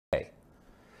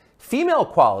Female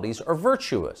qualities are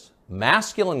virtuous.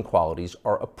 Masculine qualities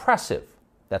are oppressive.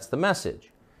 That's the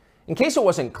message. In case it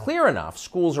wasn't clear enough,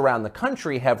 schools around the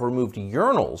country have removed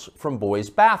urinals from boys'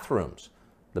 bathrooms.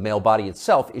 The male body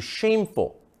itself is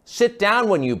shameful. Sit down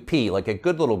when you pee like a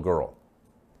good little girl.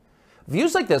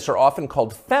 Views like this are often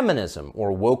called feminism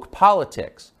or woke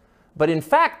politics, but in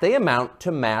fact they amount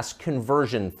to mass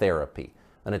conversion therapy,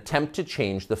 an attempt to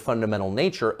change the fundamental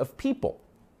nature of people.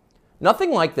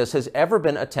 Nothing like this has ever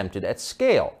been attempted at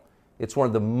scale. It's one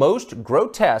of the most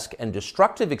grotesque and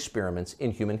destructive experiments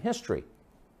in human history.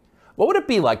 What would it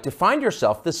be like to find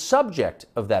yourself the subject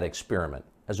of that experiment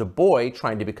as a boy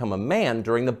trying to become a man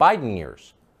during the Biden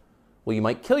years? Well, you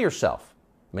might kill yourself.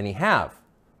 Many have.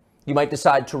 You might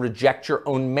decide to reject your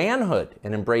own manhood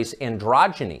and embrace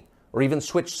androgyny, or even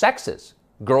switch sexes.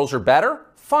 Girls are better?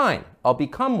 Fine, I'll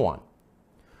become one.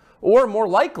 Or more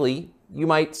likely, you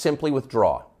might simply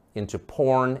withdraw into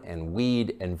porn and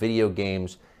weed and video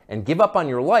games and give up on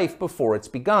your life before it's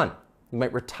begun. You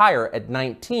might retire at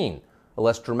 19, a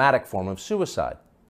less dramatic form of suicide.